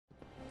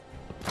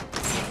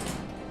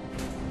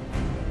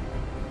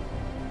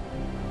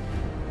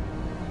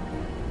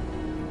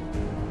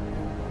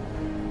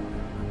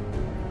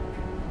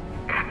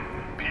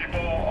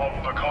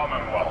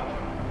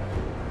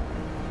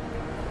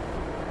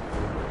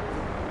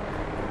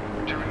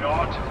Do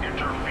not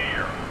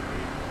interfere.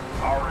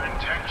 Our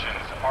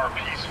intentions are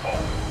peaceful.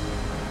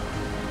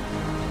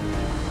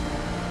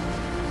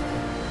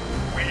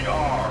 We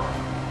are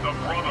the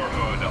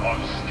Brotherhood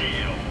of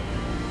Steel.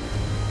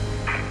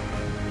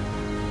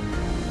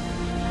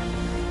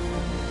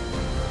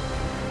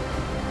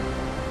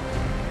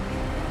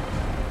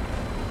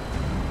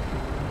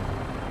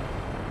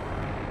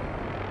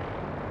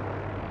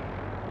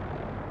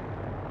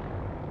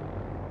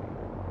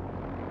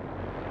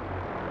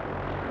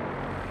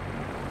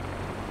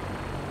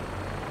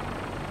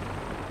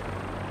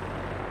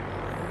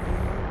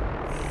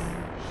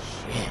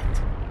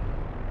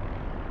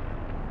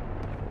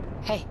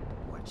 Hey,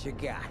 what you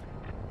got?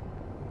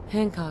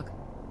 Hancock,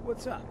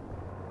 What's up?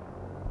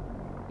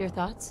 your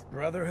thoughts?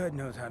 Brotherhood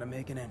knows how to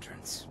make an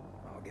entrance.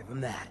 I'll give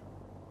them that.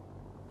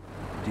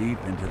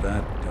 Deep into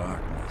that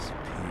darkness,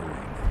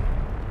 peering.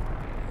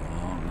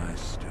 Long I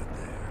stood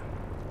there,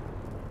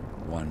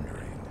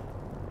 wondering,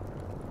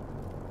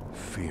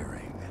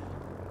 fearing.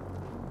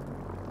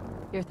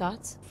 Your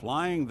thoughts?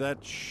 Flying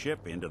that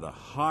ship into the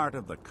heart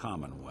of the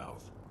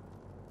Commonwealth.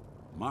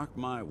 Mark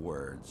my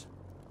words,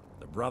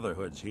 the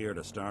Brotherhood's here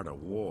to start a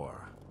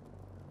war.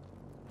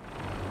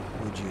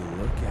 Would you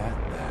look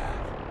at that?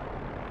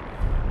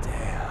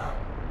 Damn.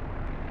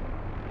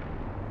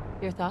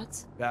 Your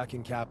thoughts? Back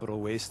in Capital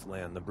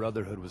Wasteland, the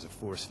Brotherhood was a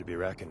force to be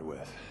reckoned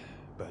with.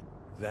 But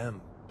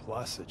them,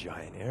 plus a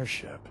giant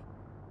airship.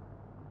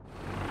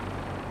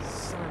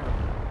 Son of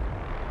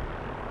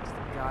a... It's the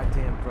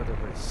goddamn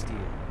Brotherhood of Steel.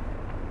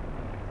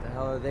 What the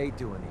hell are they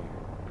doing here?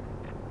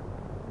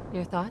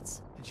 Your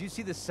thoughts? Did you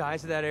see the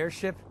size of that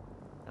airship?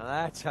 Now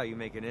that's how you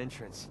make an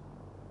entrance.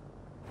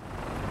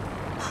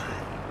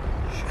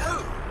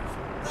 Shroud!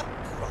 The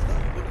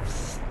Brotherhood of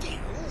Steel?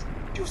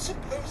 Do you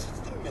suppose it's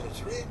the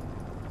military?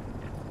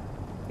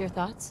 Your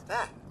thoughts?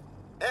 That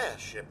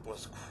airship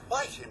was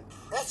quite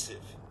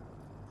impressive.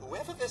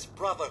 Whoever this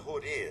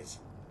Brotherhood is,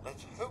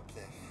 let's hope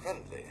they're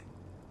friendly.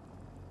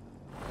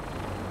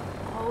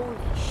 Holy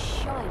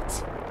shite.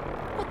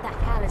 What the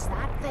hell is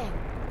that thing?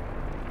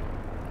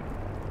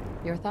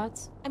 Your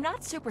thoughts? I'm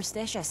not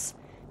superstitious,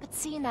 but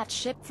seeing that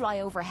ship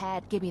fly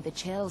overhead gave me the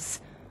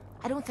chills.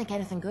 I don't think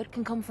anything good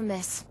can come from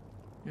this.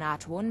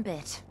 Not one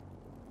bit.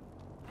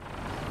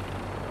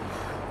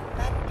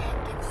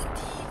 Mankind can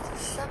steal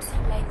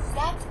something like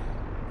that.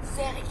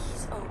 There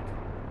is hope.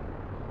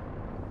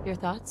 Your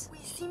thoughts? We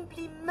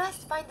simply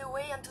must find a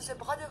way onto the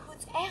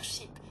Brotherhood's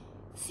airship.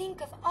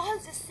 Think of all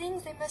the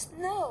things they must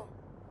know.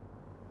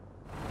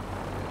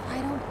 I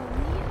don't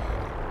believe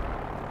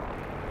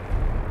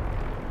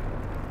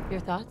it. Your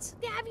thoughts?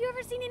 Have you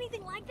ever seen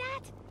anything like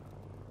that?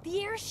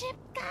 The airship?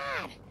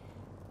 God!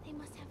 They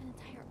must have an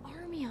entire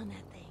army on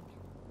that thing.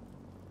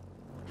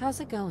 How's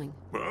it going?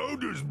 How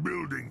does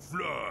building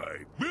fly?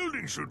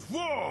 Building should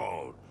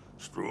fall!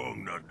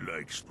 Strong not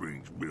like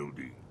Spring's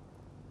building.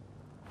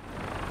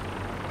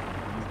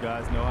 These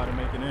guys know how to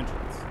make an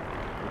entrance.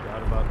 No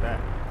doubt about that.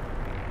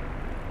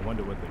 I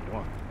wonder what they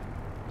want.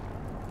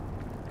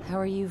 How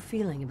are you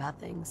feeling about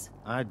things?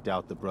 I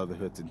doubt the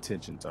Brotherhood's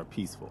intentions are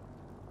peaceful.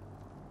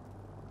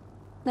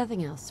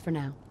 Nothing else for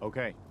now.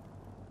 Okay,